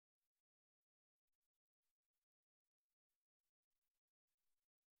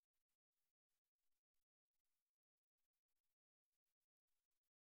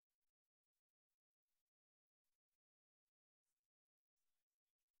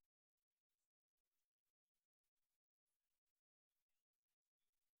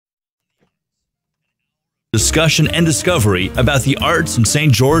discussion and discovery about the arts in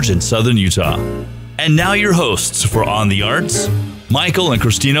St. George and Southern Utah. And now your hosts for On the Arts, Michael and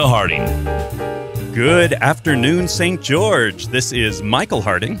Christina Harding. Good afternoon, St. George. This is Michael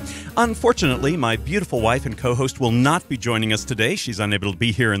Harding. Unfortunately, my beautiful wife and co-host will not be joining us today. She's unable to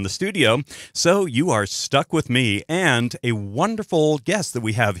be here in the studio, so you are stuck with me and a wonderful guest that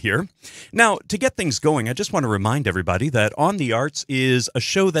we have here. Now, to get things going, I just want to remind everybody that On the Arts is a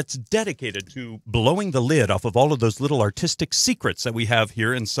show that's dedicated to blowing the lid off of all of those little artistic secrets that we have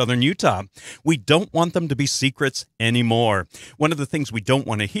here in Southern Utah. We don't want them to be secrets anymore. One of the things we don't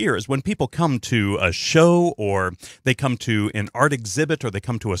want to hear is when people come to a show or they come to an art exhibit or they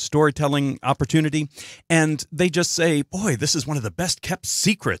come to a storytelling opportunity and they just say, boy, this is one of the best kept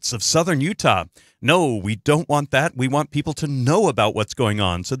secrets of Southern Utah. No, we don't want that. We want people to know about what's going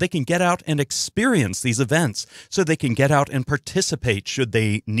on so they can get out and experience these events, so they can get out and participate should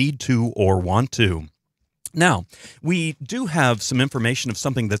they need to or want to. Now, we do have some information of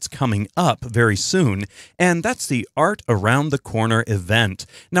something that's coming up very soon, and that's the Art Around the Corner event.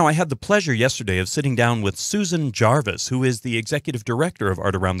 Now, I had the pleasure yesterday of sitting down with Susan Jarvis, who is the executive director of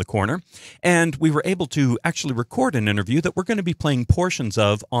Art Around the Corner, and we were able to actually record an interview that we're going to be playing portions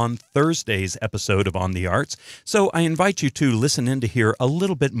of on Thursday's episode of On the Arts. So I invite you to listen in to hear a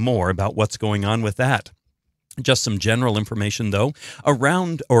little bit more about what's going on with that. Just some general information, though.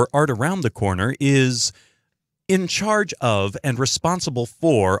 Art Around the Corner is in charge of and responsible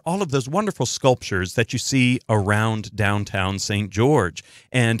for all of those wonderful sculptures that you see around downtown St. George.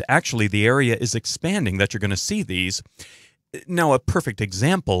 And actually, the area is expanding that you're going to see these. Now, a perfect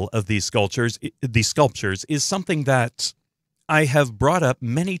example of these sculptures is something that I have brought up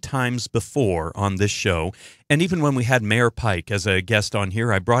many times before on this show, and even when we had Mayor Pike as a guest on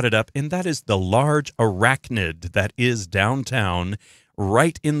here, I brought it up, and that is the large arachnid that is downtown,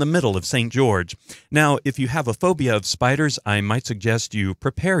 right in the middle of St. George. Now, if you have a phobia of spiders, I might suggest you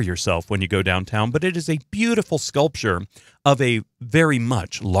prepare yourself when you go downtown, but it is a beautiful sculpture of a very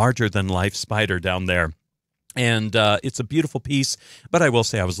much larger-than-life spider down there. And it's a beautiful piece, but I will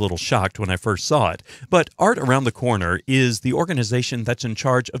say I was a little shocked when I first saw it. But Art Around the Corner is the organization that's in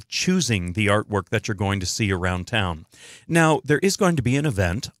charge of choosing the artwork that you're going to see around town. Now, there is going to be an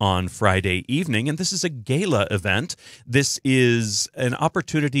event on Friday evening, and this is a gala event. This is an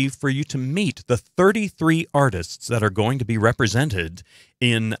opportunity for you to meet the 33 artists that are going to be represented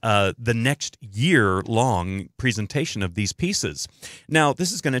in the next year-long presentation of these pieces. Now,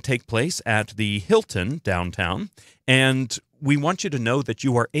 this is going to take place at the Hilton downtown, and we want you to know that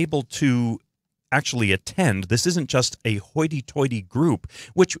you are able to actually attend. This isn't just a hoity-toity group,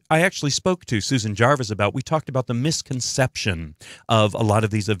 which I actually spoke to Susan Jarvis about. We talked about the misconception of a lot of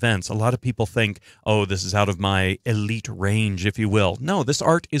these events. A lot of people think, oh, this is out of my elite range, if you will. No, this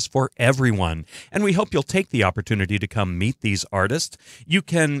art is for everyone, and we hope you'll take the opportunity to come meet these artists. You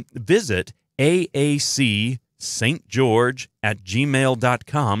can visit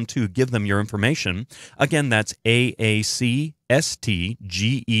aacstgeorge@gmail.com to give them your information. Again, that's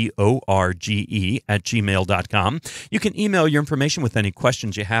aacstgeorge@gmail.com. You can email your information with any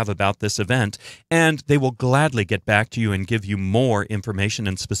questions you have about this event, and they will gladly get back to you and give you more information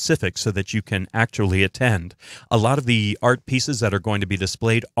and specifics so that you can actually attend. A lot of the art pieces that are going to be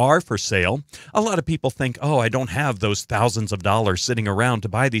displayed are for sale. A lot of people think, oh, I don't have those thousands of dollars sitting around to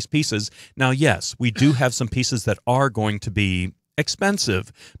buy these pieces. Now, yes, we do have some pieces that are going to be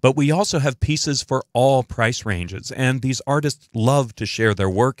expensive, but we also have pieces for all price ranges, and these artists love to share their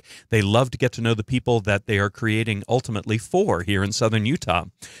work. They love to get to know the people that they are creating ultimately for here in Southern Utah.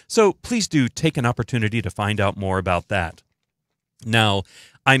 So please do take an opportunity to find out more about that. Now,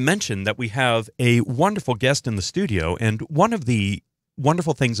 I mentioned that we have a wonderful guest in the studio, and one of the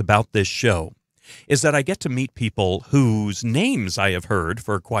wonderful things about this show is that I get to meet people whose names I have heard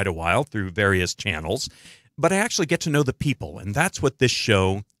for quite a while through various channels, but I actually get to know the people, and that's what this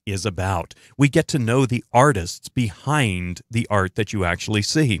show is about. We get to know the artists behind the art that you actually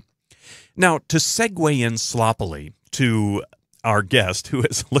see. Now, to segue in sloppily to our guest, who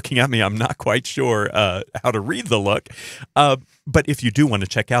is looking at me, I'm not quite sure how to read the look, but if you do want to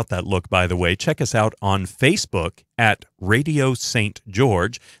check out that look, by the way, check us out on Facebook at Radio St.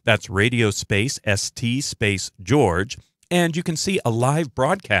 George. That's radio space ST space George, and you can see a live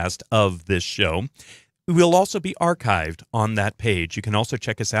broadcast of this show. We'll also be archived on that page. You can also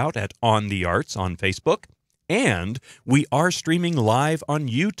check us out at On the Arts on Facebook. And we are streaming live on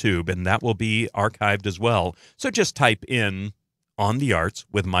YouTube, and that will be archived as well. So just type in On the Arts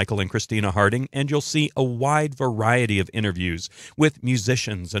with Michael and Christina Harding, and you'll see a wide variety of interviews with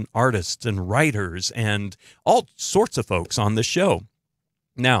musicians and artists and writers and all sorts of folks on the show.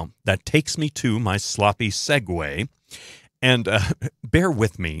 Now, that takes me to my sloppy segue. And bear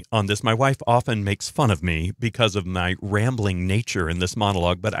with me on this. My wife often makes fun of me because of my rambling nature in this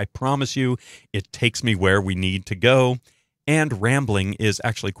monologue, but I promise you it takes me where we need to go. And rambling is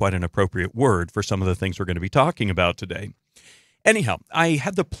actually quite an appropriate word for some of the things we're going to be talking about today. Anyhow, I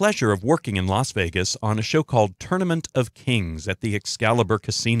had the pleasure of working in Las Vegas on a show called Tournament of Kings at the Excalibur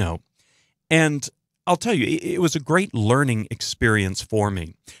Casino. And I'll tell you, it was a great learning experience for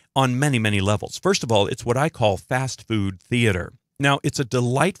me on many, many levels. First of all, it's what I call fast food theater. Now, it's a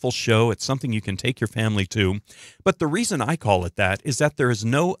delightful show. It's something you can take your family to. But the reason I call it that is that there is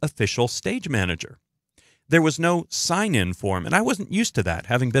no official stage manager. There was no sign-in form, and I wasn't used to that,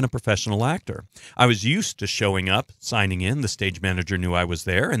 having been a professional actor. I was used to showing up, signing in, the stage manager knew I was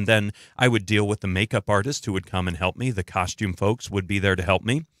there, and then I would deal with the makeup artist who would come and help me, the costume folks would be there to help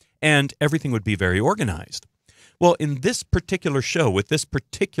me, and everything would be very organized. Well, in this particular show, with this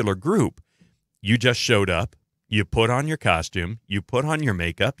particular group, you just showed up, you put on your costume, you put on your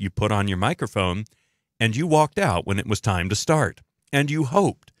makeup, you put on your microphone, and you walked out when it was time to start. And you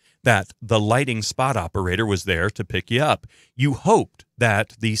hoped that the lighting spot operator was there to pick you up. You hoped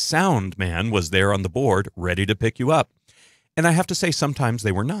that the sound man was there on the board ready to pick you up. And I have to say, sometimes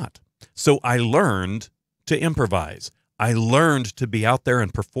they were not. So I learned to improvise. I learned to be out there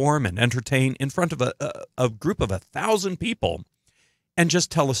and perform and entertain in front of a group of 1,000 people and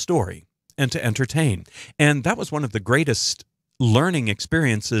just tell a story and to entertain. And that was one of the greatest learning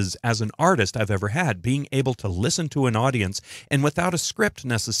experiences as an artist I've ever had, being able to listen to an audience and without a script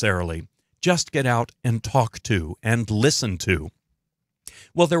necessarily, just get out and talk to and listen to.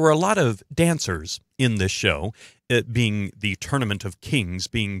 Well, there were a lot of dancers in this show, it being the Tournament of Kings,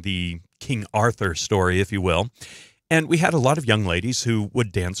 being the King Arthur story, if you will. And we had a lot of young ladies who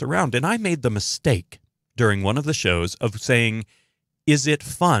would dance around. And I made the mistake during one of the shows of saying, is it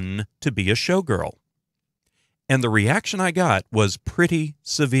fun to be a showgirl? And the reaction I got was pretty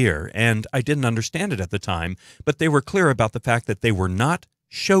severe, and I didn't understand it at the time, but they were clear about the fact that they were not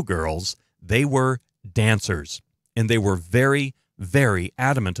showgirls, they were dancers. And they were very, very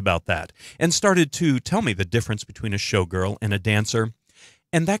adamant about that, and started to tell me the difference between a showgirl and a dancer.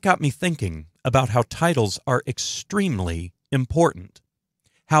 And that got me thinking about how titles are extremely important,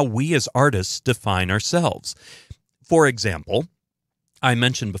 how we as artists define ourselves. For example, I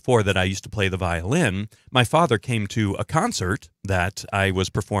mentioned before that I used to play the violin. My father came to a concert that I was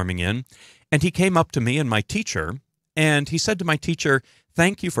performing in, and he came up to me and my teacher, and he said to my teacher,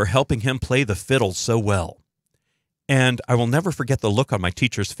 "Thank you for helping him play the fiddle so well." And I will never forget the look on my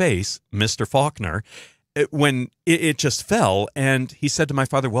teacher's face, Mr. Faulkner, when it just fell, and he said to my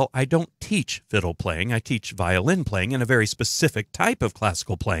father, "Well, I don't teach fiddle playing. I teach violin playing and a very specific type of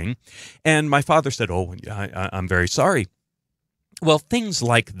classical playing." And my father said, "Oh, I'm very sorry." Well, things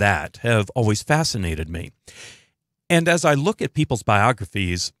like that have always fascinated me. And as I look at people's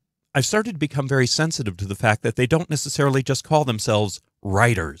biographies, I've started to become very sensitive to the fact that they don't necessarily just call themselves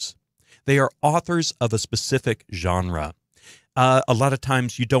writers. They are authors of a specific genre. A lot of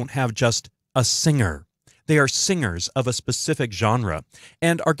times you don't have just a singer. They are singers of a specific genre.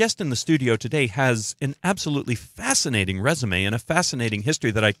 And our guest in the studio today has an absolutely fascinating resume and a fascinating history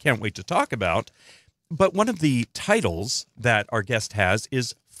that I can't wait to talk about. But one of the titles that our guest has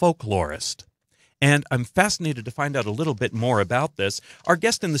is folklorist. And I'm fascinated to find out a little bit more about this. Our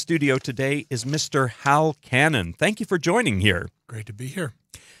guest in the studio today is Mr. Hal Cannon. Thank you for joining here. Great to be here.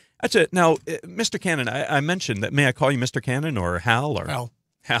 That's it. Now, Mr. Cannon, I mentioned that. May I call you Mr. Cannon or Hal? Or Hal.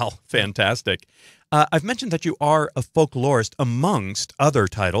 Hal, fantastic. I've mentioned that you are a folklorist amongst other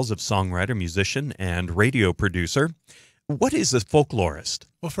titles of songwriter, musician, and radio producer. What is a folklorist?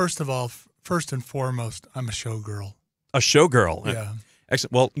 Well, first and foremost, I'm a showgirl. A showgirl? Yeah.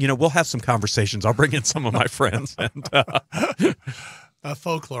 Excellent. Well, we'll have some conversations. I'll bring in some of my friends. And, A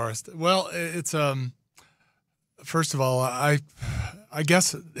folklorist. Well, it's first of all, I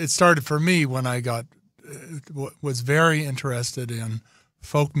guess it started for me when I was very interested in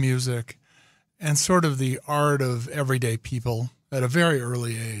folk music and sort of the art of everyday people at a very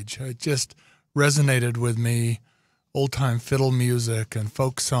early age. It just resonated with me, old-time fiddle music and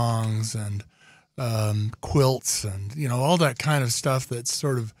folk songs and quilts and, all that kind of stuff that's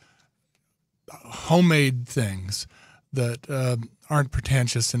sort of homemade things that aren't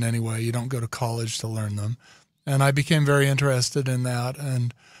pretentious in any way. You don't go to college to learn them. And I became very interested in that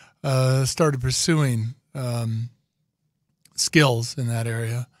and started pursuing skills in that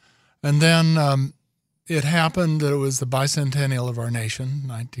area. And then it happened that it was the bicentennial of our nation,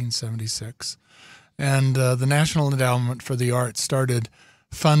 1976, and the National Endowment for the Arts started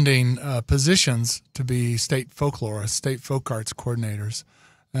funding positions to be state folklorists, state folk arts coordinators.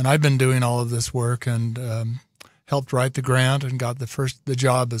 And I've been doing all of this work and helped write the grant and got the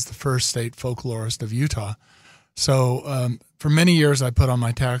job as the first state folklorist of Utah. So for many years, I put on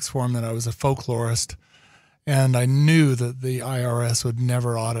my tax form that I was a folklorist, and I knew that the IRS would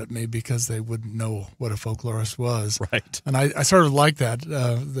never audit me because they wouldn't know what a folklorist was. Right. And I sort of like that,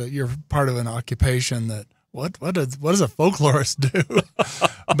 that you're part of an occupation that, what does a folklorist do?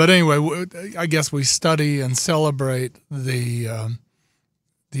 But anyway, I guess we study and celebrate the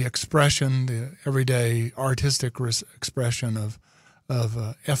expression, the everyday artistic expression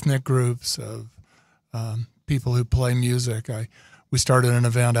of ethnic groups, of people who play music. We started an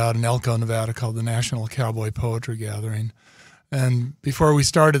event out in Elko, Nevada called the National Cowboy Poetry Gathering. And before we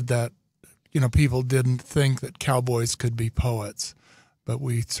started that, people didn't think that cowboys could be poets, but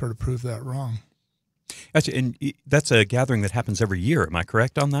we sort of proved that wrong. Gotcha. And that's a gathering that happens every year. Am I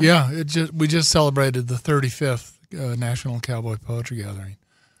correct on that? Yeah, we just celebrated the 35th National Cowboy Poetry Gathering.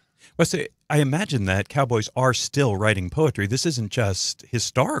 Well, so I imagine that cowboys are still writing poetry. This isn't just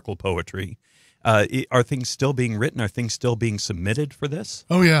historical poetry. Are things still being written? Are things still being submitted for this?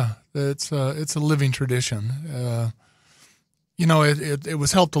 Oh yeah, it's a living tradition. It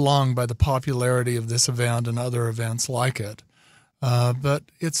was helped along by the popularity of this event and other events like it. But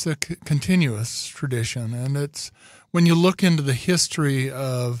it's a continuous tradition, and it's when you look into the history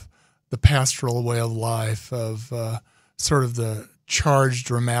of the pastoral way of life, of sort of the charged,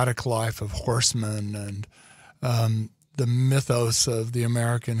 dramatic life of horsemen and the mythos of the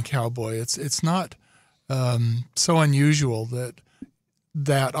American cowboy. It's not so unusual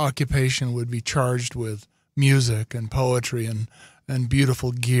that occupation would be charged with music and poetry and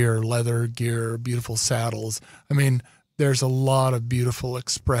beautiful gear, leather gear, beautiful saddles. I mean, there's a lot of beautiful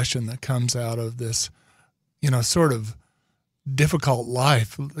expression that comes out of this, sort of difficult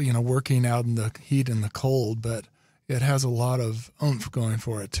life, working out in the heat and the cold, but it has a lot of oomph going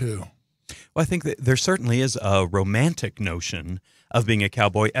for it too. Well, I think that there certainly is a romantic notion of being a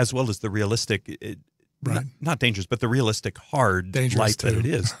cowboy, as well as the realistic, right. not dangerous, but the realistic hard Dangerous life too. that it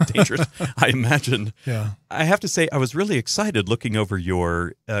is. Dangerous, I imagine. Yeah. I have to say, I was really excited looking over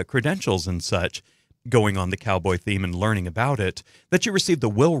your credentials and such, going on the cowboy theme and learning about it, that you received the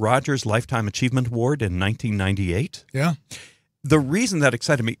Will Rogers Lifetime Achievement Award in 1998. Yeah. The reason that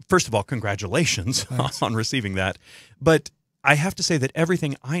excited me, first of all, congratulations on receiving that. But I have to say that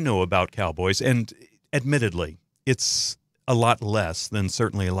everything I know about cowboys, and admittedly, it's a lot less than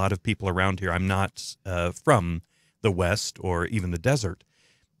certainly a lot of people around here. I'm not from the West or even the desert.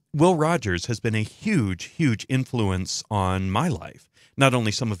 Will Rogers has been a huge, huge influence on my life. Not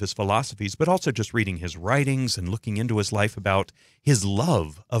only some of his philosophies, but also just reading his writings and looking into his life about his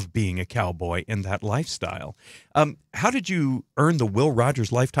love of being a cowboy and that lifestyle. How did you earn the Will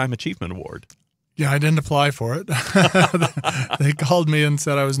Rogers Lifetime Achievement Award? Yeah, I didn't apply for it. They called me and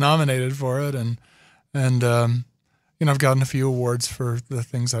said I was nominated for it, and I've gotten a few awards for the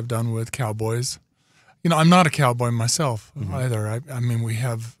things I've done with cowboys. I'm not a cowboy myself either. I mean, we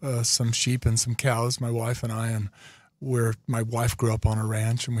have some sheep and some cows, my wife and I, and my wife grew up on a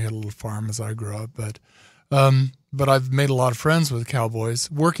ranch, and we had a little farm as I grew up. But I've made a lot of friends with cowboys,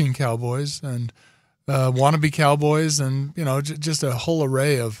 working cowboys, and wannabe cowboys, and just a whole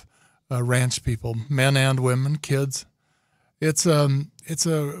array of ranch people, men and women, kids. It's a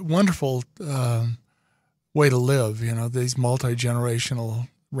wonderful way to live. These multi-generational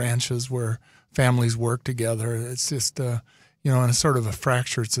ranches where families work together. It's just in a sort of a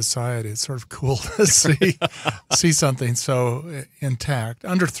fractured society, it's sort of cool to see something so intact,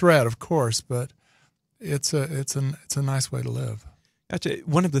 under threat, of course, but it's a nice way to live. Gotcha.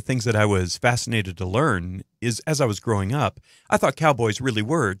 One of the things that I was fascinated to learn is, as I was growing up, I thought cowboys really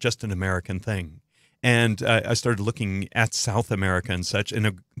were just an American thing. And I started looking at South America and such,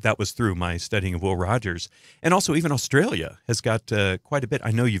 and that was through my studying of Will Rogers. And also even Australia has got quite a bit.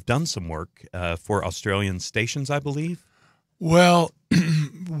 I know you've done some work for Australian stations, I believe. Well,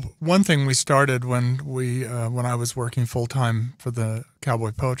 one thing we started when I was working full-time for the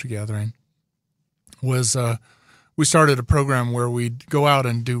Cowboy Poetry Gathering was we started a program where we'd go out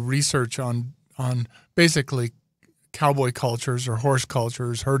and do research on basically cowboy cultures or horse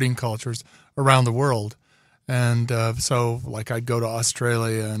cultures, herding cultures around the world. And so like I'd go to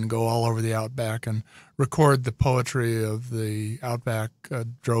Australia and go all over the outback and record the poetry of the outback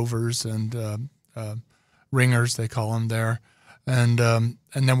drovers and ringers, they call them there. And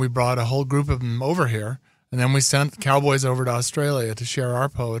then we brought a whole group of them over here, and then we sent cowboys over to Australia to share our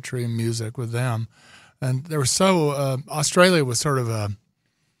poetry and music with them. And there was Australia was sort of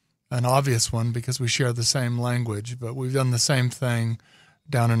an obvious one because we share the same language, but we've done the same thing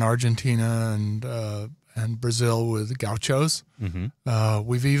down in Argentina and Brazil with gauchos. Mm-hmm.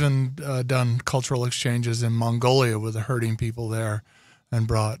 We've even done cultural exchanges in Mongolia with the herding people there, and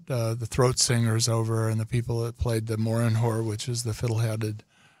brought the throat singers over and the people that played the morinhor, which is the fiddle-headed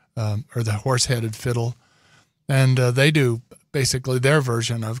or the horse-headed fiddle, and they do basically their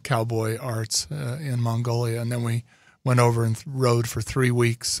version of cowboy arts in Mongolia. And then we went over and rode for 3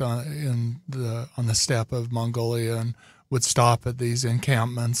 weeks on the steppe of Mongolia, and would stop at these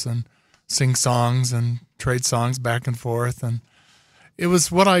encampments and sing songs and trade songs back and forth. And it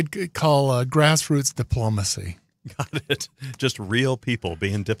was what I'd call grassroots diplomacy. Got it. Just real people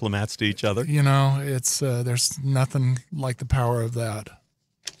being diplomats to each other. You know, it's there's nothing like the power of that.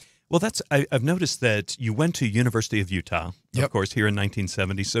 Well, I've noticed that you went to University of Utah, Yep. of course, here in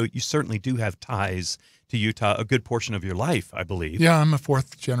 1970. So you certainly do have ties to Utah a good portion of your life, I believe. Yeah, I'm a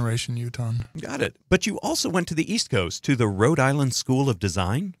fourth-generation Utahn. Got it. But you also went to the East Coast, to the Rhode Island School of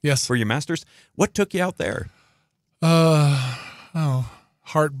Design? Yes. For your master's. What took you out there?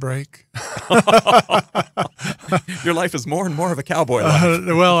 Heartbreak. Your life is more and more of a cowboy life.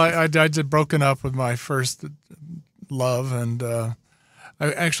 Well, I'd broken up with my first love, and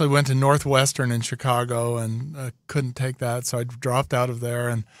I actually went to Northwestern in Chicago and couldn't take that, so I dropped out of there,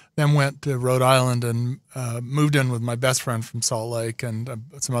 and then went to Rhode Island and moved in with my best friend from Salt Lake and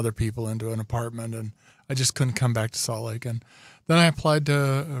some other people into an apartment, and I just couldn't come back to Salt Lake. And then I applied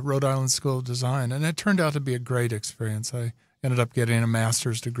to Rhode Island School of Design, and it turned out to be a great experience. I ended up getting a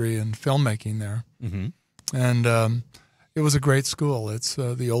master's degree in filmmaking there. Mm-hmm. And it was a great school. It's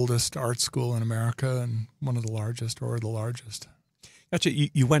the oldest art school in America and one of the largest, or the largest. Gotcha.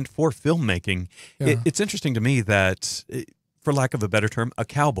 You went for filmmaking. Yeah. It's interesting to me that, for lack of a better term, a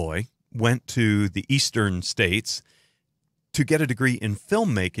cowboy went to the eastern states to get a degree in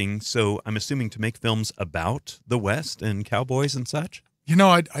filmmaking. So I'm assuming to make films about the West and cowboys and such. You know,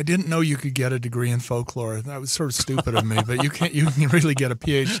 I didn't know you could get a degree in folklore. That was sort of stupid of me, but you can really get a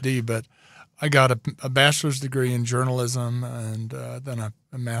PhD. But I got a bachelor's degree in journalism, and then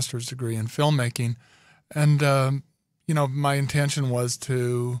a master's degree in filmmaking. And, you know, my intention was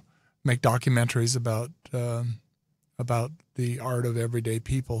to make documentaries about the art of everyday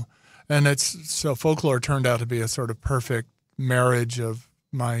people. And so folklore turned out to be a sort of perfect marriage of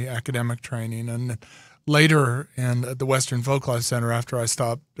my academic training. And later at the Western Folklife Center, after I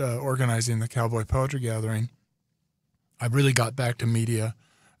stopped organizing the Cowboy Poetry Gathering, I really got back to media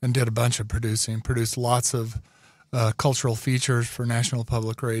and did a bunch of producing, produced lots of cultural features for National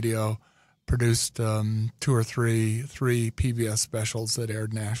Public Radio, produced 2 or 3 PBS specials that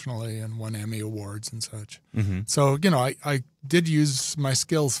aired nationally and won Emmy Awards and such. Mm-hmm. So, you know, I did use my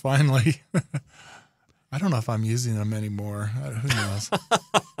skills finally. I don't know if I'm using them anymore. Who knows?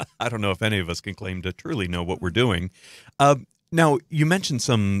 I don't know if any of us can claim to truly know what we're doing. Now, you mentioned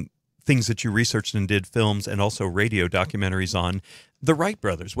some things that you researched and did films and also radio documentaries on. The Wright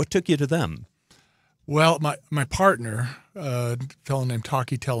brothers, what took you to them? Well, my partner, a fellow named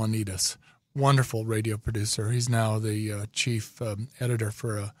Taki Telenides, wonderful radio producer. He's now the chief editor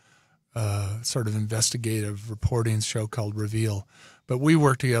for a sort of investigative reporting show called Reveal. But we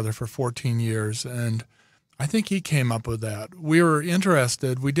worked together for 14 years, and I think he came up with that. We were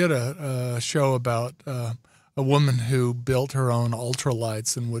interested. We did a show about a woman who built her own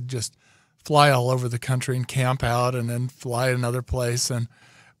ultralights and would just fly all over the country and camp out and then fly another place. And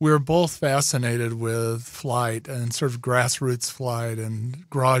we were both fascinated with flight and sort of grassroots flight and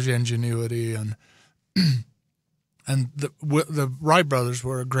garage ingenuity. And the Wright brothers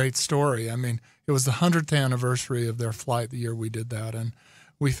were a great story. I mean, it was the 100th anniversary of their flight the year we did that. And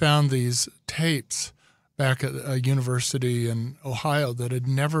we found these tapes back at a university in Ohio that had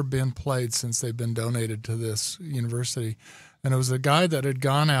never been played since they'd been donated to this university. And it was a guy that had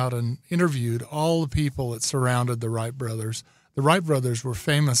gone out and interviewed all the people that surrounded the Wright brothers. The Wright brothers were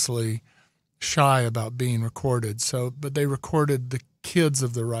famously shy about being recorded, but they recorded the kids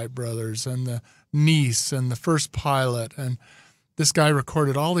of the Wright brothers and the niece and the first pilot. And this guy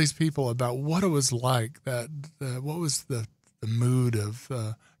recorded all these people about what it was like, what was the mood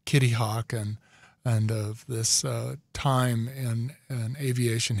of Kitty Hawk and of this time in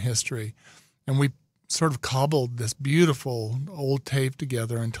aviation history. And we sort of cobbled this beautiful old tape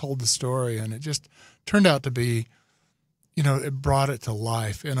together and told the story, and it just turned out to be, you know, it brought it to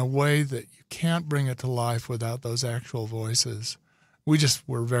life in a way that you can't bring it to life without those actual voices. We just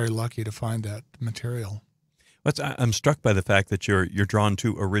were very lucky to find that material. I'm struck by the fact that you're drawn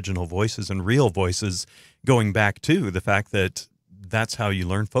to original voices and real voices, going back to the fact that that's how you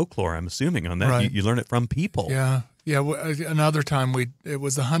learn folklore, I'm assuming, on that. Right. You learn it from people. Yeah. Another time it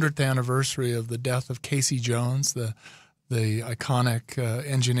was the 100th anniversary of the death of Casey Jones, the the iconic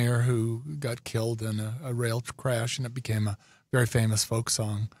engineer who got killed in a rail crash, and it became a very famous folk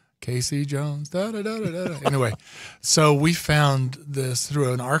song. Casey Jones, da da da da da. Anyway, so we found this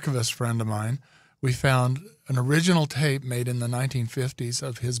through an archivist friend of mine. We found an original tape made in the 1950s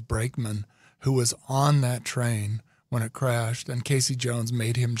of his brakeman who was on that train when it crashed, and Casey Jones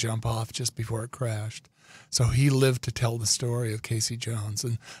made him jump off just before it crashed. So he lived to tell the story of Casey Jones,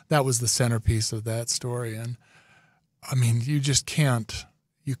 and that was the centerpiece of that story. And I mean, you just can't,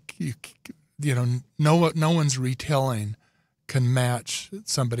 no one's retelling can match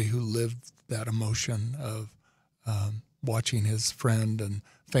somebody who lived that emotion of watching his friend and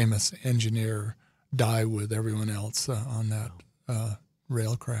famous engineer die with everyone else on that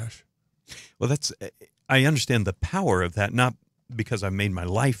rail crash. Well, I understand the power of that, not because I've made my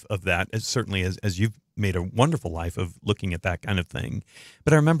life of that, certainly as you've made a wonderful life of looking at that kind of thing.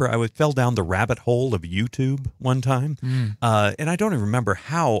 But I remember I fell down the rabbit hole of YouTube one time, and I don't even remember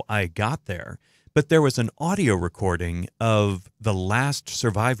how I got there. But there was an audio recording of the last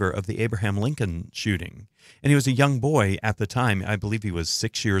survivor of the Abraham Lincoln shooting. And he was a young boy at the time. I believe he was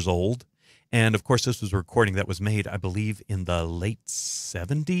 6 years old. And, of course, this was a recording that was made, I believe, in the late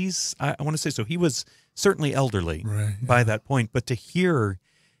 70s, I want to say. So he was certainly elderly by that point. But to hear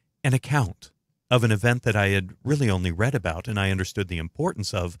an account of an event that I had really only read about and I understood the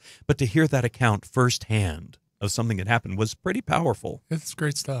importance of, but to hear that account firsthand of something that happened was pretty powerful. It's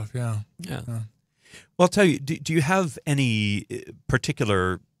great stuff, yeah. Well, I'll tell you, do you have any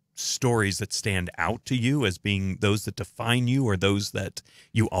particular stories that stand out to you as being those that define you or those that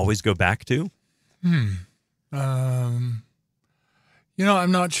you always go back to? I'm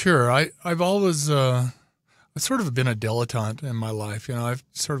not sure. I've always I've sort of been a dilettante in my life. I've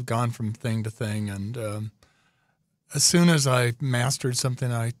sort of gone from thing to thing, and as soon as I mastered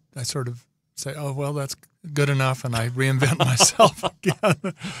something, I sort of say, oh, well, that's good enough, and I reinvent myself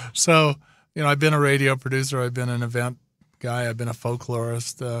again. So, I've been a radio producer, I've been an event guy, I've been a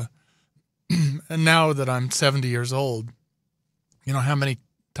folklorist, and now that I'm 70 years old, how many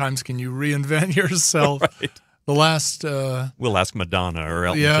times can you reinvent yourself? Right. The last... we'll ask Madonna or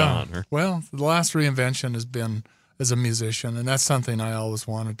Elton John. Well, the last reinvention has been as a musician, and that's something I always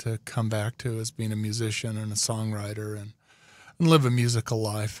wanted to come back to, as being a musician and a songwriter and live a musical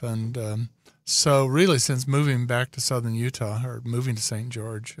life. And so really, since moving back to southern Utah, or moving to St.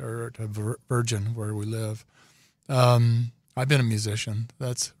 George, or to Virgin, where we live, I've been a musician.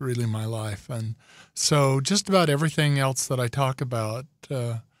 That's really my life. And so just about everything else that I talk about,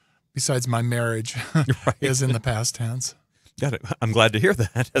 besides my marriage, is in the past tense. Got it. I'm glad to hear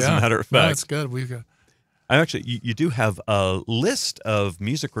that, as a matter of fact. No, it's good. We've got... You do have a list of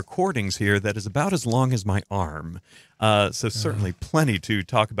music recordings here that is about as long as my arm. So certainly plenty to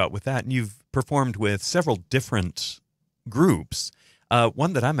talk about with that. And you've performed with several different groups.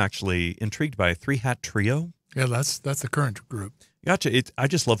 One that I'm actually intrigued by, Three Hat Trio. Yeah, that's the current group. Gotcha. I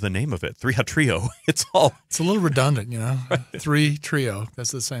just love the name of it, Three Hat Trio. It's a little redundant, Right. Three Trio. That's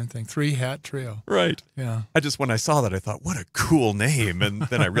the same thing. Three Hat Trio. Right. Yeah. When I saw that, I thought, what a cool name. And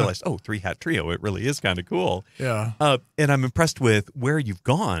then I realized, Three Hat Trio. It really is kind of cool. Yeah. And I'm impressed with where you've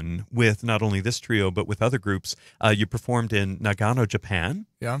gone with not only this trio, but with other groups. You performed in Nagano, Japan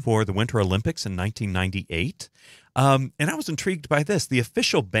for the Winter Olympics in 1998. And I was intrigued by this, the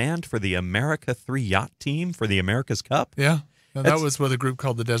official band for the America 3 yacht team for the America's Cup. Yeah. No, that was with a group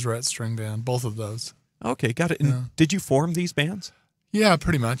called the Deseret String Band, both of those. Okay, got it. And did you form these bands? Yeah,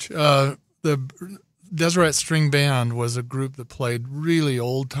 pretty much. The Deseret String Band was a group that played really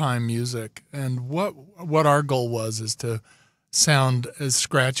old-time music, and what our goal was is to sound as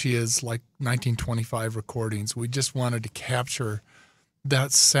scratchy as like 1925 recordings. We just wanted to capture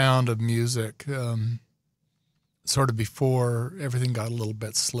that sound of music sort of before everything got a little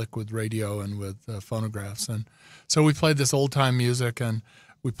bit slick with radio and with phonographs. And so we played this old-time music, and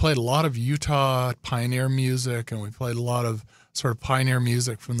we played a lot of Utah pioneer music, and we played a lot of sort of pioneer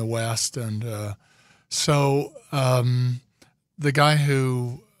music from the West. And so the guy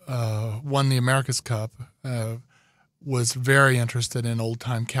who won the America's Cup was very interested in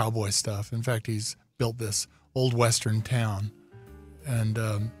old-time cowboy stuff. In fact, he's built this old Western town. And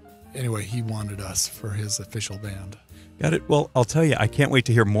anyway, he wanted us for his official band. Got it. Well, I'll tell you, I can't wait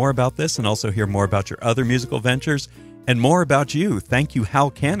to hear more about this and also hear more about your other musical ventures and more about you. Thank you, Hal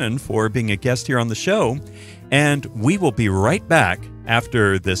Cannon, for being a guest here on the show. And we will be right back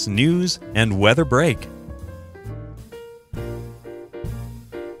after this news and weather break.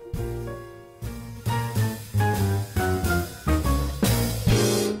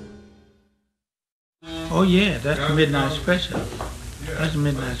 Oh, yeah, that's the midnight special. That's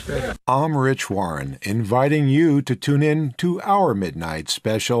midnight special. I'm Rich Warren, inviting you to tune in to our Midnight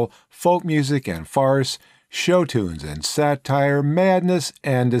Special, folk music and farce, show tunes and satire, madness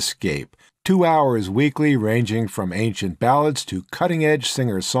and escape. 2 hours weekly ranging from ancient ballads to cutting-edge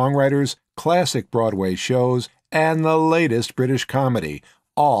singer-songwriters, classic Broadway shows, and the latest British comedy,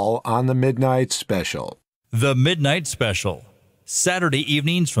 all on the Midnight Special. The Midnight Special, Saturday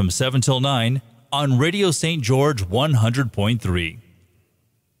evenings from 7 till 9 on Radio St. George 100.3.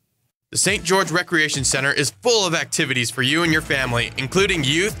 The St. George Recreation Center is full of activities for you and your family, including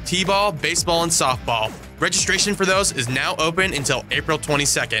youth, t-ball, baseball, and softball. Registration for those is now open until April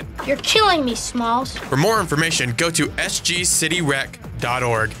 22nd. You're killing me, Smalls. For more information, go to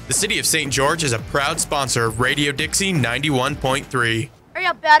sgcityrec.org. The City of St. George is a proud sponsor of Radio Dixie 91.3. Hurry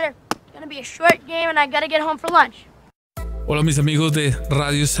up, batter. It's gonna be a short game and I gotta get home for lunch. Hola mis amigos de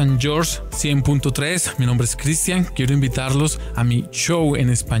Radio St. George 100.3, mi nombre es Cristian, quiero invitarlos a mi show en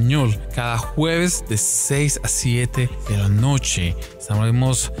español cada jueves de 6 a 7 de la noche.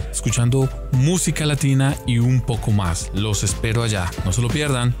 Estaremos escuchando música latina y un poco más. Los espero allá, no se lo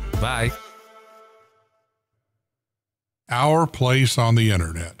pierdan. Bye. Our place on the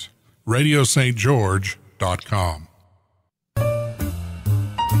internet, radiostgeorge.com.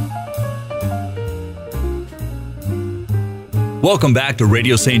 Welcome back to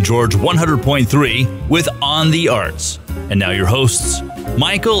Radio St. George 100.3 with On the Arts. And now your hosts,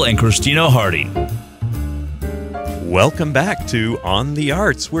 Michael and Christina Harding. Welcome back to On the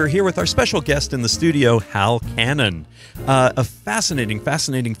Arts. We're here with our special guest in the studio, Hal Cannon, a fascinating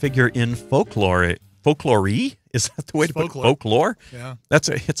figure in folklore. Folklore? Is that the way to put it? Folklore? Yeah.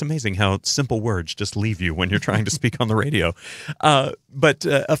 It's amazing how simple words just leave you when you're trying to speak on the radio. But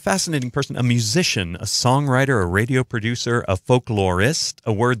a fascinating person, a musician, a songwriter, a radio producer, a folklorist,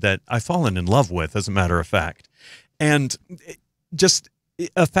 a word that I've fallen in love with, as a matter of fact. And just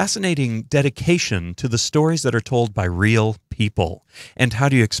a fascinating dedication to the stories that are told by real people and how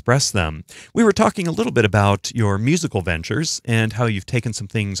do you express them. We were talking a little bit about your musical ventures and how you've taken some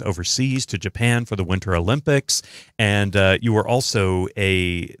things overseas to Japan for the Winter Olympics, and you were also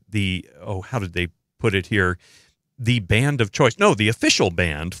how did they put it here? The band of choice, no, the official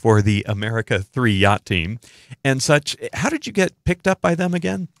band for the America 3 yacht team and such. How did you get picked up by them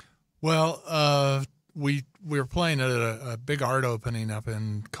again? Well, we were playing at a big art opening up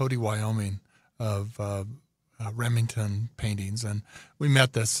in Cody, Wyoming, of Remington paintings, and we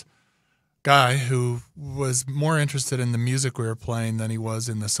met this guy who was more interested in the music we were playing than he was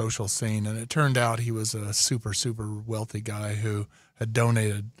in the social scene, and it turned out he was a super wealthy guy who had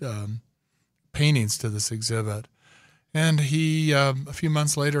donated paintings to this exhibit. And he, a few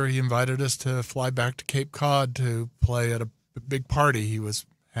months later, he invited us to fly back to Cape Cod to play at a big party he was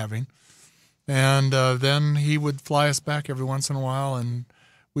having. And then he would fly us back every once in a while, and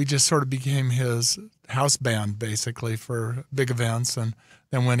we just sort of became his house band, basically, for big events. And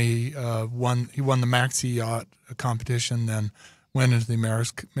then when he won the Maxi Yacht competition, then went into the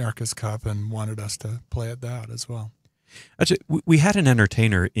America's Cup and wanted us to play at that as well. Actually, we had an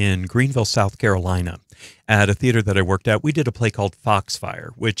entertainer in Greenville, South Carolina, at a theater that I worked at. We did a play called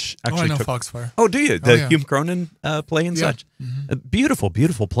Foxfire, which actually I know Foxfire. Oh, do you? The Hume Cronin play and such? Mm-hmm. A beautiful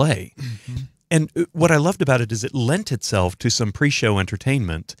play. Mm-hmm. And what I loved about it is it lent itself to some pre-show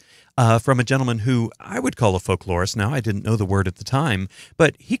entertainment from a gentleman who I would call a folklorist. Now, I didn't know the word at the time,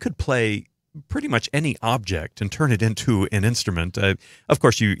 but he could play pretty much any object and turn it into an instrument. Of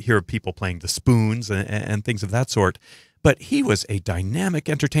course, you hear people playing the spoons and things of that sort, but he was a dynamic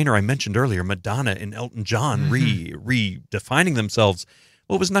entertainer. I mentioned earlier Madonna and Elton John redefining themselves.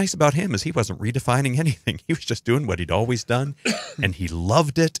 What was nice about him is he wasn't redefining anything. He was just doing what he'd always done, and he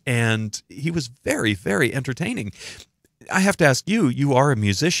loved it, and he was very entertaining. I have to ask you, you are a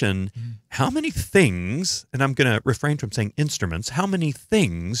musician. How many things, and I'm going to refrain from saying instruments, how many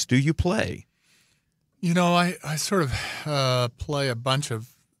things do you play? You know, I sort of play a bunch of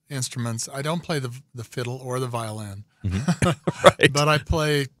instruments. I don't play the fiddle or the violin, Right. but I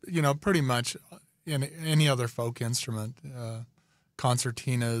play, pretty much in any other folk instrument,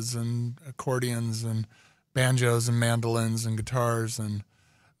 concertinas and accordions and banjos and mandolins and guitars, and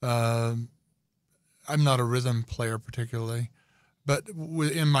I'm not a rhythm player particularly, but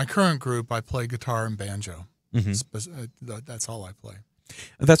in my current group I play guitar and banjo. That's all I play.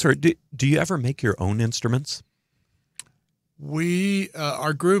 That's right. Do you ever make your own instruments? We,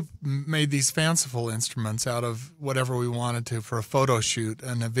 our group made these fanciful instruments out of whatever we wanted to for a photo shoot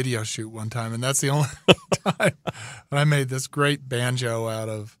and a video shoot one time, and that's the only time. And I made this great banjo out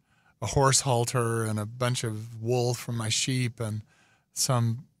of a horse halter and a bunch of wool from my sheep and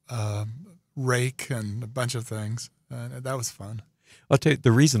some rake and a bunch of things. That was fun. I'll tell you,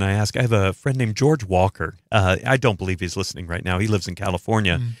 the reason I ask, I have a friend named George Walker. I don't believe he's listening right now. He lives in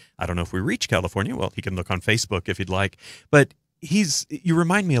California. I don't know if we reach California. Well, he can look on Facebook if he'd like. But you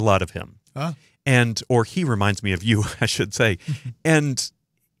remind me a lot of him. Or he reminds me of you, I should say. And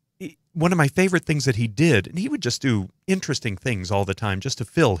one of my favorite things that he did, and he would just do interesting things all the time just to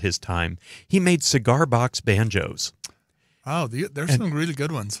fill his time, he made cigar box banjos. Oh, there's some really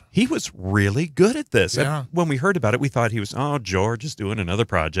good ones. He was really good at this. Yeah. When we heard about it, we thought he was, George is doing another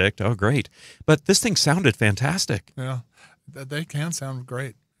project. Oh, great. But this thing sounded fantastic. Yeah, they can sound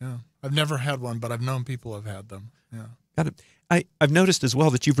great. Yeah, I've never had one, but I've known people who have had them. Yeah. Got it. I've noticed as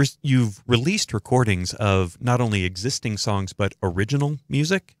well that you've released recordings of not only existing songs, but original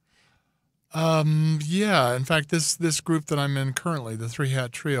music. Yeah. In fact, this group that I'm in currently, the Three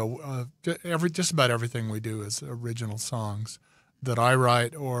Hat Trio, just about everything we do is original songs that I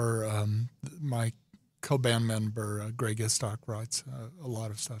write, or my co-band member Greg Istock writes a lot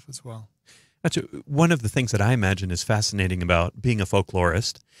of stuff as well. One of the things that I imagine is fascinating about being a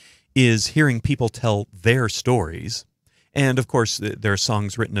folklorist is hearing people tell their stories. And, of course, there are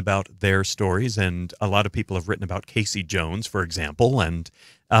songs written about their stories, and a lot of people have written about Casey Jones, for example, and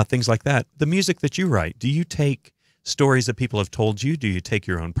things like that. The music that you write, do you take stories that people have told you? Do you take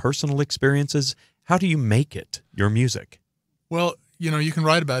your own personal experiences? How do you make it, your music? Well, you can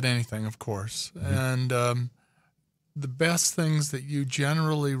write about anything, of course, and the best things that you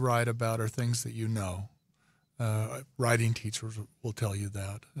generally write about are things that you know. Writing teachers will tell you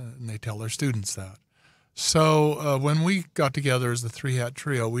that, and they tell their students that. So when we got together as the Three Hat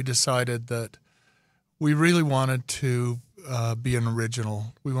Trio, we decided that we really wanted to be an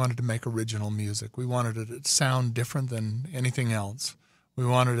original. We wanted to make original music. We wanted it to sound different than anything else. We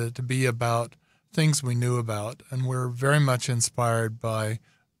wanted it to be about things we knew about, and we're very much inspired by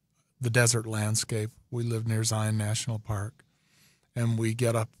the desert landscape. We live near Zion National Park, and we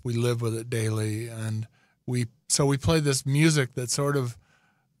get up, we live with it daily, and so we play this music that's sort of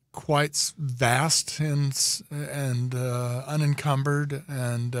quite vast and unencumbered,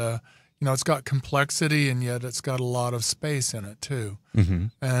 and it's got complexity, and yet it's got a lot of space in it too.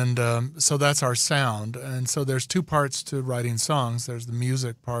 And so that's our sound. And so there's two parts to writing songs. There's the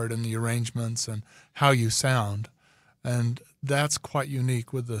music part and the arrangements and how you sound, and that's quite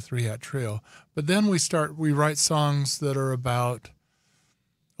unique with the Three Hat Trio. But then we write songs that are about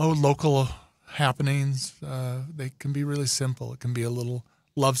local happenings. They can be really simple. It can be a little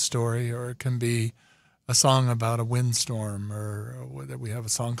love story, or it can be a song about a windstorm, or we have a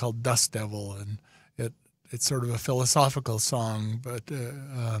song called Dust Devil, and it's sort of a philosophical song, but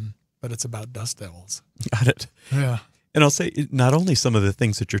it's about dust devils. Got it. Yeah. And I'll say, not only some of the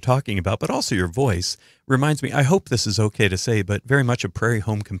things that you're talking about, but also your voice reminds me, I hope this is okay to say, but very much a Prairie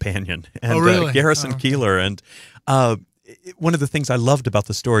Home Companion and really? Garrison Keillor. And one of the things I loved about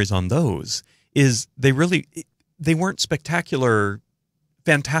the stories on those is they weren't spectacular,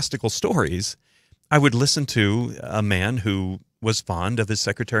 fantastical stories. I would listen to a man who was fond of his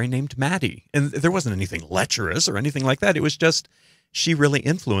secretary named Maddie. And there wasn't anything lecherous or anything like that. It was just she really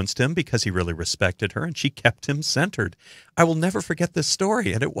influenced him because he really respected her, and she kept him centered. I will never forget this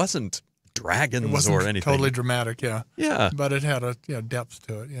story, and it wasn't dragons or anything. Totally dramatic, yeah. Yeah. But it had a depth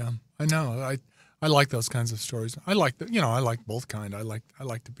to it, yeah. I know. I like those kinds of stories. I like I like both kind. I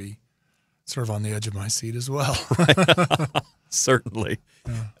like to be sort of on the edge of my seat as well. Certainly.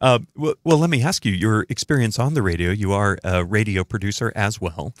 Yeah. Well, let me ask you, your experience on the radio, you are a radio producer as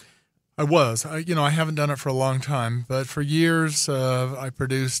well. I was. I haven't done it for a long time, but for years I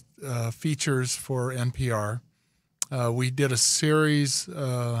produced features for NPR. We did a series,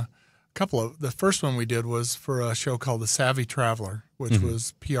 the first one we did was for a show called The Savvy Traveler, which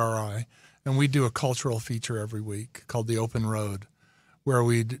was PRI, and we do a cultural feature every week called The Open Road, where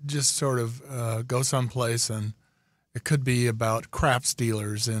we just sort of go someplace, and it could be about craps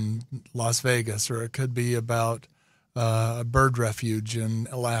dealers in Las Vegas, or it could be about a bird refuge in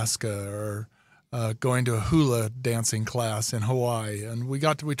Alaska, or going to a hula dancing class in Hawaii. And we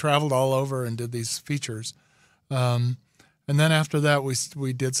traveled all over and did these features. And then after that,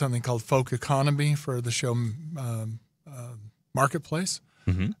 we did something called Folk Economy for the show Marketplace.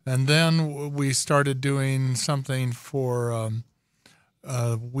 And then we started doing something for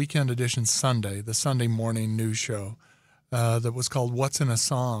Weekend Edition Sunday, the Sunday morning news show that was called What's in a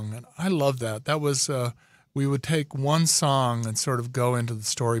Song. And I love that. That was, we would take one song and sort of go into the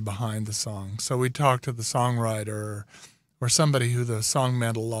story behind the song. So we'd talk to the songwriter or somebody who the song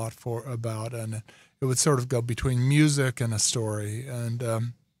meant a lot about, and it would sort of go between music and a story.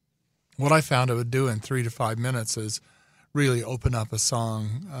 And what I found it would do in 3 to 5 minutes is really open up a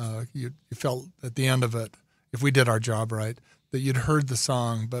song. You felt at the end of it, if we did our job right, that you'd heard the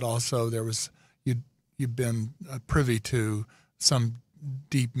song, but also there was you'd been privy to some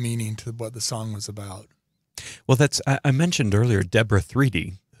deep meaning to what the song was about. Well, I mentioned earlier Deborah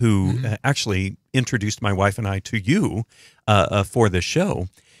 3D, who actually introduced my wife and I to you for this show.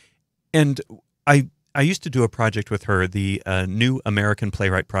 And I used to do a project with her, the New American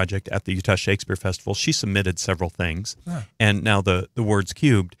Playwright Project at the Utah Shakespeare Festival. She submitted several things, and now the Words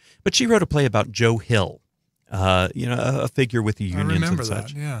Cubed. But she wrote a play about Joe Hill, a figure with the unions and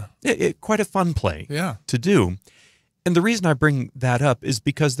such. That, yeah. Quite a fun play to do. And the reason I bring that up is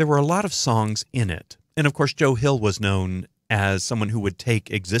because there were a lot of songs in it. And, of course, Joe Hill was known as someone who would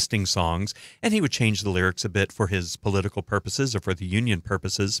take existing songs and he would change the lyrics a bit for his political purposes or for the union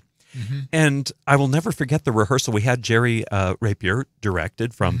purposes. And I will never forget the rehearsal. We had Jerry Rapier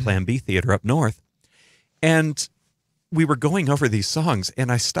directed from Plan B Theater up north. And we were going over these songs,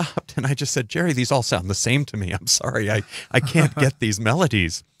 and I stopped, and I just said, Jerry, these all sound the same to me. I'm sorry, I can't get these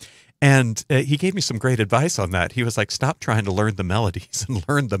melodies. And he gave me some great advice on that. He was like, stop trying to learn the melodies and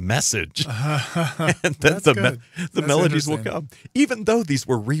learn the message. And then the melodies will come. Even though these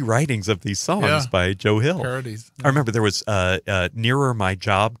were rewritings of these songs by Joe Hill. Parodies. I remember there was Nearer My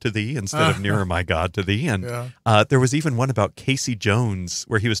Job to Thee instead of Nearer My God to Thee. And there was even one about Casey Jones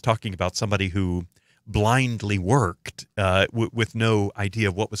where he was talking about somebody who blindly worked with no idea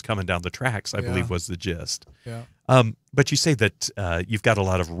of what was coming down the tracks, I believe was the gist. Yeah. But you say that you've got a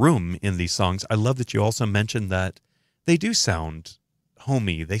lot of room in these songs. I love that you also mentioned that they do sound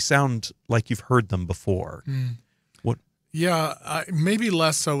homey. They sound like you've heard them before. What? Yeah, maybe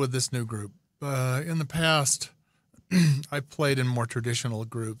less so with this new group. In the past, I played in more traditional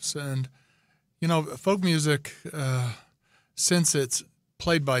groups. And, folk music, since it's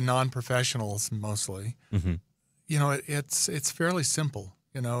played by non-professionals mostly, it's fairly simple.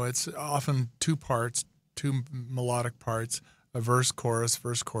 It's often two parts, two melodic parts, a verse,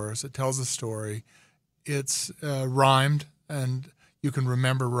 chorus. It tells a story. It's rhymed, and you can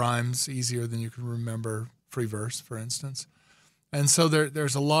remember rhymes easier than you can remember free verse, for instance. And so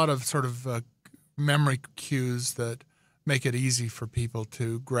there's a lot of sort of memory cues that make it easy for people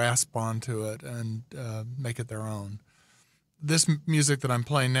to grasp onto it and make it their own. This music that I'm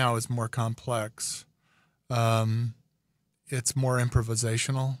playing now is more complex. It's more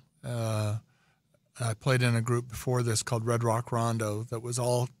improvisational. I played in a group before this called Red Rock Rondo that was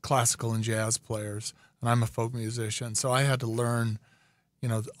all classical and jazz players, and I'm a folk musician. So I had to learn,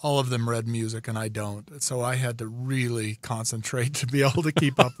 all of them read music and I don't. So I had to really concentrate to be able to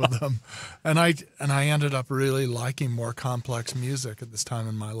keep up with them. And I ended up really liking more complex music at this time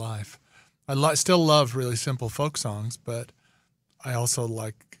in my life. I still love really simple folk songs, but I also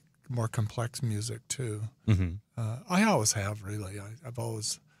like more complex music too. I always have, really.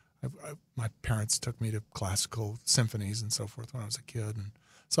 My parents took me to classical symphonies and so forth when I was a kid, and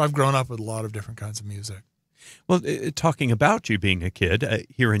so I've grown up with a lot of different kinds of music. Well, talking about you being a kid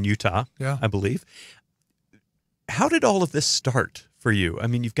here in Utah, I believe, how did all of this start for you? I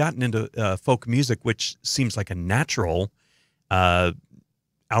mean, you've gotten into folk music, which seems like a natural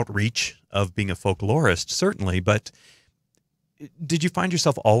outreach of being a folklorist, certainly, but did you find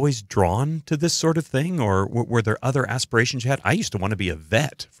yourself always drawn to this sort of thing, or were there other aspirations you had? I used to want to be a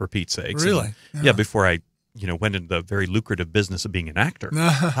vet, for Pete's sakes. Really? Yeah, before I went into the very lucrative business of being an actor.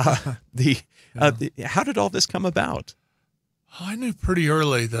 How did all this come about? I knew pretty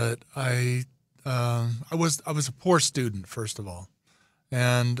early that I was a poor student, first of all,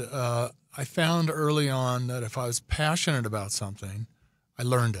 and I found early on that if I was passionate about something, I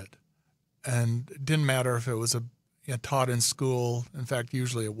learned it, and it didn't matter if it was taught in school. In fact,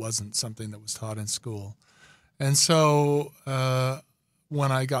 usually it wasn't something that was taught in school. And so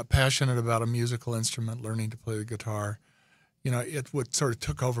when I got passionate about a musical instrument, learning to play the guitar, it would sort of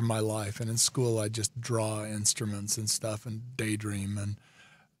took over my life. And in school, I'd just draw instruments and stuff and daydream.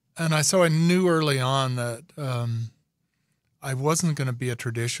 So I knew early on that I wasn't going to be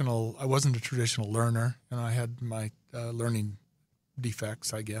I wasn't a traditional learner, and I had my learning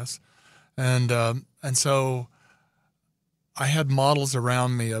defects, I guess. And so I had models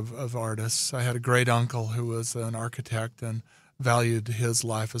around me of artists. I had a great uncle who was an architect and valued his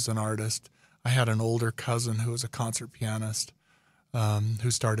life as an artist. I had an older cousin who was a concert pianist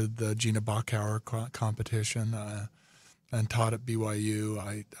who started the Gina Bachauer competition and taught at BYU.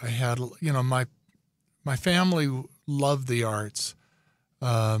 I had, my family loved the arts.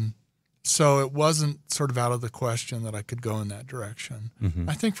 So it wasn't sort of out of the question that I could go in that direction.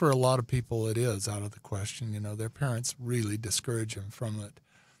 I think for a lot of people it is out of the question. Their parents really discourage them from it.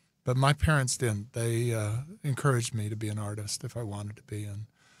 But my parents didn't. They encouraged me to be an artist if I wanted to be.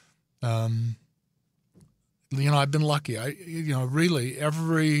 And I've been lucky. Really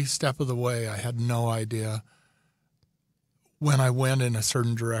every step of the way, I had no idea when I went in a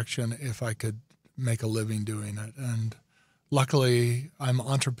certain direction if I could make a living doing it. And luckily, I'm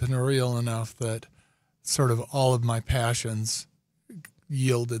entrepreneurial enough that sort of all of my passions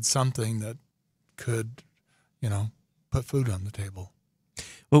yielded something that could, put food on the table.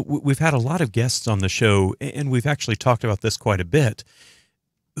 Well, we've had a lot of guests on the show, and we've actually talked about this quite a bit,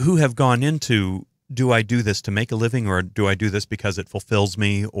 who have gone into, do I do this to make a living, or do I do this because it fulfills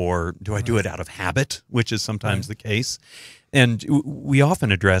me, or do I do it out of habit, which is sometimes the case. And we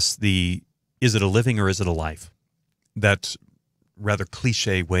often address is it a living or is it a life? That rather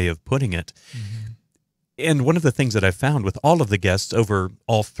cliche way of putting it. Mm-hmm. And one of the things that I've found with all of the guests over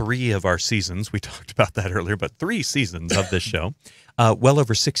all 3 of our seasons, we talked about that earlier, but 3 seasons of this show, well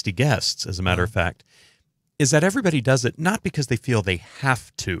over 60 guests, as a matter of fact, is that everybody does it not because they feel they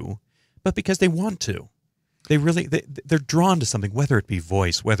have to, but because they want to. They're drawn to something, whether it be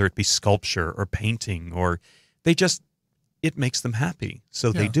voice, whether it be sculpture or painting, or it makes them happy,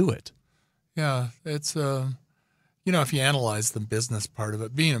 so they do it. Yeah, it's if you analyze the business part of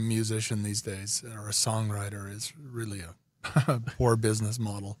it, being a musician these days or a songwriter is really a poor business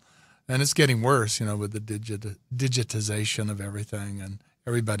model. And it's getting worse, with the digitization of everything and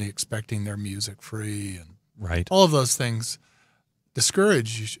everybody expecting their music free. And all of those things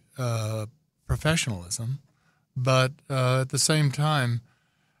discourage professionalism. But at the same time,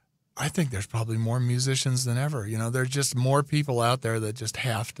 I think there's probably more musicians than ever. There's just more people out there that just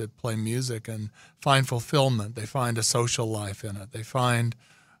have to play music and find fulfillment. They find a social life in it. They find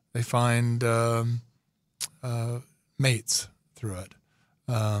mates through it.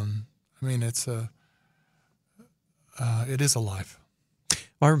 It is a life.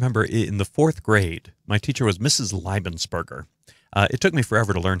 I remember in the 4th grade, my teacher was Mrs. Leibensberger. It took me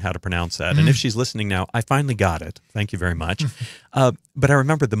forever to learn how to pronounce that. And if she's listening now, I finally got it. Thank you very much. But I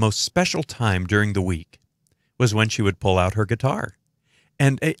remember the most special time during the week was when she would pull out her guitar.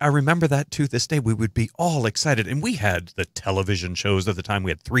 And I remember that to this day. We would be all excited. And we had the television shows of the time.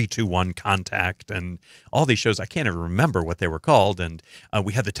 We had 3-2-1 Contact and all these shows. I can't even remember what they were called. And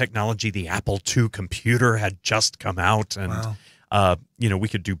we had the technology. The Apple II computer had just come out. And, we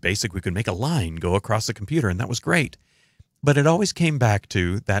could do basic. We could make a line go across the computer. And that was great. But it always came back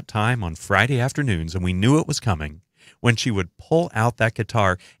to that time on Friday afternoons, and we knew it was coming, when she would pull out that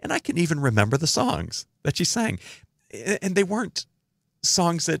guitar, and I can even remember the songs that she sang. And they weren't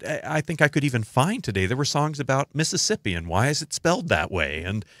songs that I think I could even find today. There were songs about Mississippi and why is it spelled that way,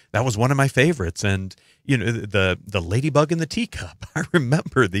 and that was one of my favorites. And, the Ladybug in the Teacup. I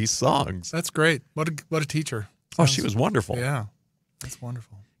remember these songs. That's great. What a teacher. She was wonderful. Yeah, that's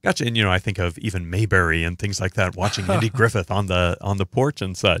wonderful. Gotcha. And, I think of even Mayberry and things like that, watching Andy Griffith on the porch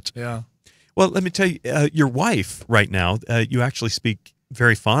and such. Yeah. Well, let me tell you, your wife right now, you actually speak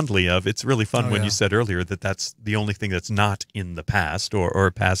very fondly of. It's really fun when you said earlier that that's the only thing that's not in the past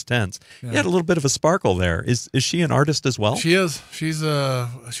or past tense. Yeah. You had a little bit of a sparkle there. Is she an artist as well? She is. She's a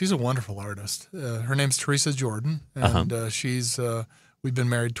wonderful artist. Her name's Teresa Jordan, and we've been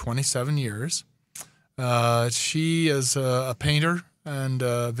married 27 years. She is a painter and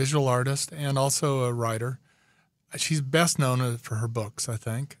a visual artist, and also a writer. She's best known for her books, I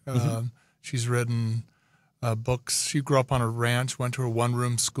think. She's written books. She grew up on a ranch, went to a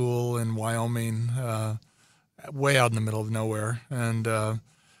one-room school in Wyoming, way out in the middle of nowhere, and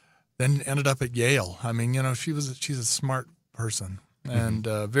then ended up at Yale. She's a smart person and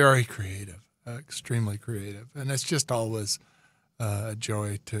very creative, extremely creative. And it's just always a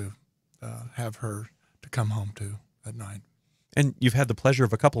joy to have her to come home to at night. And you've had the pleasure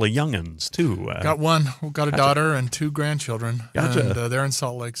of a couple of young'uns, too. Got one. We've got a daughter and 2 grandchildren. Gotcha. And they're in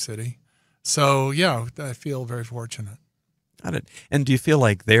Salt Lake City. So, yeah, I feel very fortunate. Got it. And do you feel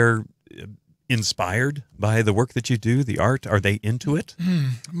like they're inspired by the work that you do, the art? Are they into it?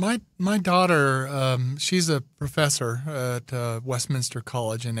 My daughter, she's a professor at Westminster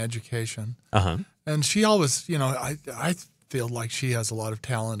College in education. And she always, I feel like she has a lot of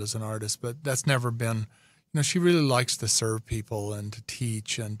talent as an artist, but that's never been... she really likes to serve people and to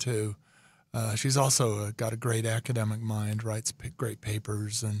teach and to, she's also got a great academic mind, writes great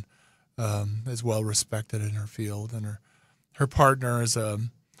papers, and is well respected in her field. And her partner is a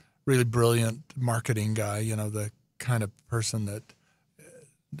really brilliant marketing guy, the kind of person that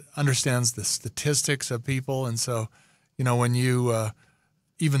understands the statistics of people. And so, when you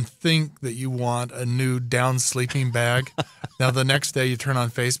even think that you want a new down sleeping bag, now the next day you turn on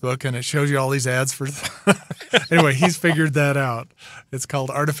Facebook and it shows you all these ads for anyway, he's figured that out. It's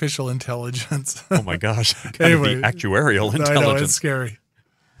called artificial intelligence. Oh my gosh. Anyway, the actuarial intelligence. I know, it's scary.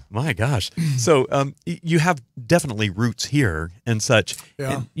 My gosh. So you have definitely roots here and such.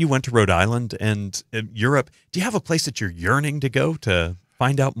 Yeah. And you went to Rhode Island and Europe. Do you have a place that you're yearning to go to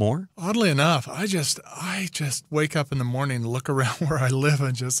find out more? Oddly enough, I just wake up in the morning and look around where I live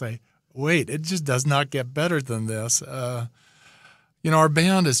and just say, wait, it just does not get better than this. Our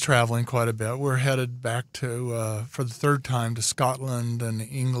band is traveling quite a bit. We're headed back to, for the third time, to Scotland and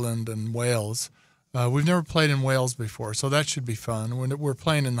England and Wales. We've never played in Wales before, so that should be fun. We're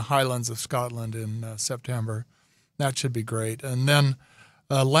playing in the Highlands of Scotland in September. That should be great. And then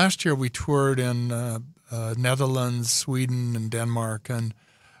last year we toured in Netherlands, Sweden, and Denmark, and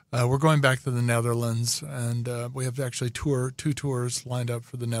we're going back to the Netherlands, and we have actually two tours lined up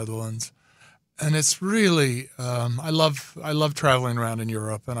for the Netherlands. And it's really I love traveling around in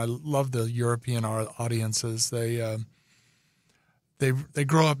Europe, and I love the European audiences. They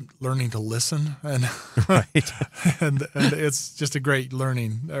grow up learning to listen, and Right. and it's just a great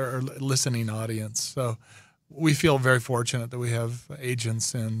learning or listening audience. So we feel very fortunate that we have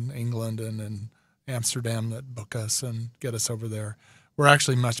agents in England and in Amsterdam that book us and get us over there. We're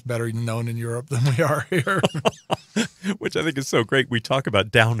actually much better known in Europe than we are here. Which I think is so great. We talk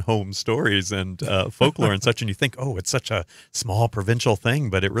about down-home stories and folklore and such, and you think, oh, it's such a small provincial thing,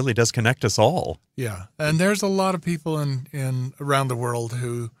 but it really does connect us all. Yeah, and there's a lot of people in around the world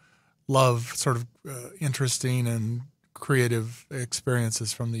who love sort of interesting and creative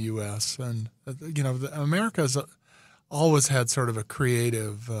experiences from the U.S. And America's always had sort of a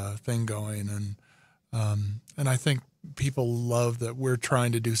creative thing going, and I think people love that we're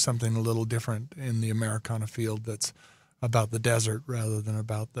trying to do something a little different in the Americana field that's about the desert rather than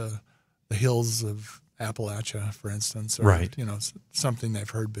about the hills of Appalachia, for instance, or Right. something they've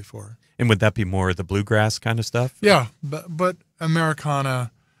heard before. And would that be more the bluegrass kind of stuff? Yeah, but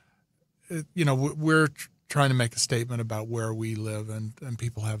Americana, we're trying to make a statement about where we live, and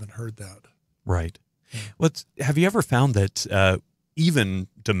people haven't heard that. Right. Well, have you ever found that even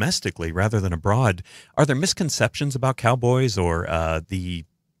domestically rather than abroad, are there misconceptions about cowboys or the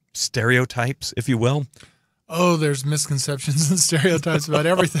stereotypes, if you will? Oh, there's misconceptions and stereotypes about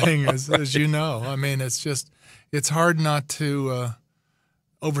everything, as you know. I mean, it's hard not to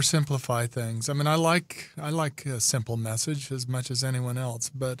oversimplify things. I mean, I like a simple message as much as anyone else.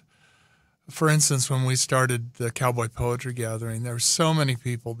 But for instance, when we started the Cowboy Poetry Gathering, there were so many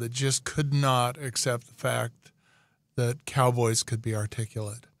people that just could not accept the fact that cowboys could be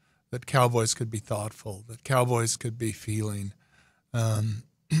articulate, that cowboys could be thoughtful, that cowboys could be feeling,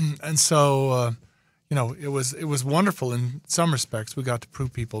 and so it was wonderful in some respects. We got to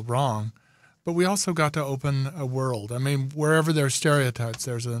prove people wrong, but we also got to open a world. I mean, wherever there's stereotypes,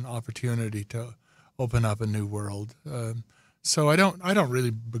 there's an opportunity to open up a new world. So I don't really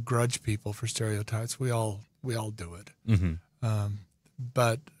begrudge people for stereotypes. We all do it,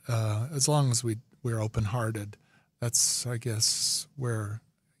 but as long as we're open-hearted. That's, I guess, where,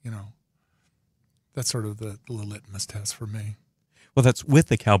 that's sort of the litmus test for me. Well, that's with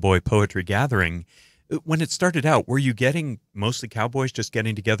the Cowboy Poetry Gathering. When it started out, were you getting mostly cowboys just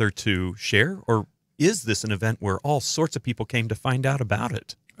getting together to share, or is this an event where all sorts of people came to find out about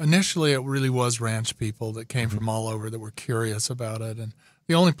it? Initially, it really was ranch people that came from all over that were curious about it. And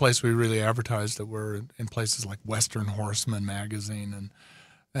the only place we really advertised it were in places like Western Horseman magazine.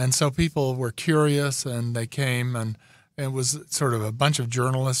 And so people were curious, and they came, and it was sort of a bunch of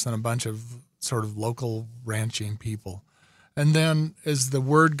journalists and a bunch of sort of local ranching people. And then as the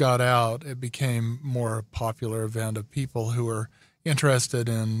word got out, it became more popular event of people who were interested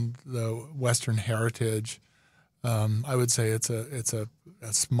in the Western heritage. I would say it's a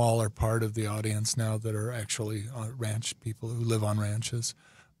smaller part of the audience now that are actually ranch people who live on ranches.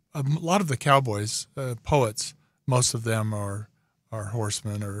 A lot of the cowboys, poets, most of them are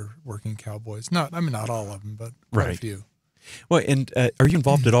horsemen or working cowboys. Not all of them, but quite a few. Well, and are you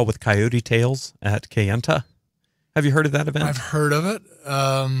involved at all with Coyote Tales at Kayenta? Have you heard of that event? I've heard of it,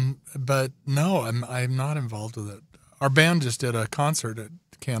 but no, I'm not involved with it. Our band just did a concert at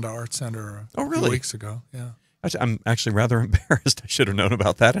Kayenta Arts Center a few weeks ago. Yeah. I'm actually rather embarrassed. I should have known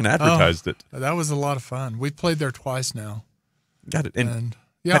about that and advertised it. That was a lot of fun. We've played there twice now. Got it. And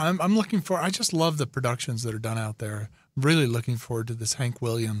yeah, I'm looking for. I just love the productions that are done out there. I'm really looking forward to this Hank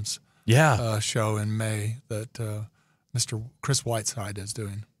Williams show in May that Mr. Chris Whiteside is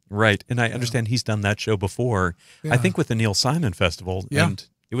doing. Right, and I understand he's done that show before. I think with the Neil Simon Festival, and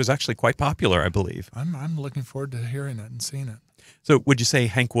it was actually quite popular, I believe. I'm looking forward to hearing it and seeing it. So would you say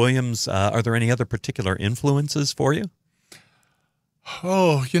Hank Williams, are there any other particular influences for you?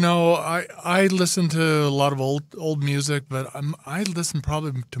 Oh, I listen to a lot of old music, but I listen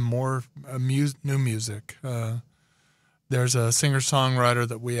probably to more new music. There's a singer-songwriter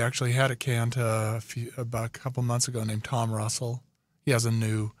that we actually had at Canta about a couple months ago named Tom Russell. He has a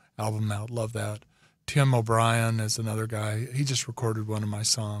new album out. Love that. Tim O'Brien is another guy. He just recorded one of my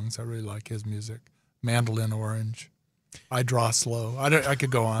songs. I really like his music. Mandolin Orange. I Draw Slow. I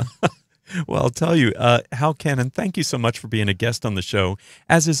could go on. Well, I'll tell you, Hal Cannon, thank you so much for being a guest on the show.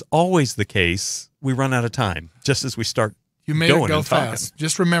 As is always the case, we run out of time just as we start. You made it go fast.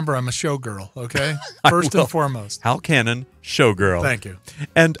 Just remember, I'm a showgirl, okay? First and foremost. Hal Cannon, showgirl. Thank you.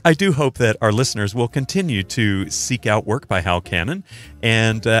 And I do hope that our listeners will continue to seek out work by Hal Cannon.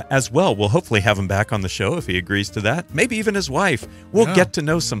 And as well, we'll hopefully have him back on the show if he agrees to that. Maybe even his wife. We'll get to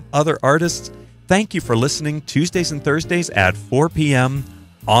know some other artists. Thank you for listening Tuesdays and Thursdays at 4 p.m.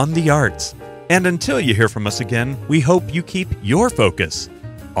 on The Arts. And until you hear from us again, we hope you keep your focus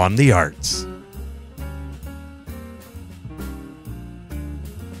on the arts.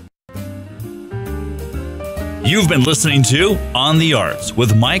 You've been listening to On the Arts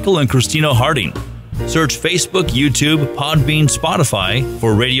with Michael and Christina Harding. Search Facebook, YouTube, Podbean, Spotify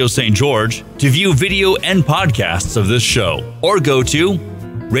for Radio St. George to view video and podcasts of this show, or go to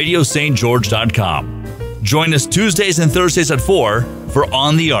radiostgeorge.com. Join us Tuesdays and Thursdays at 4 for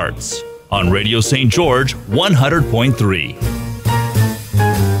On the Arts on Radio St. George 100.3.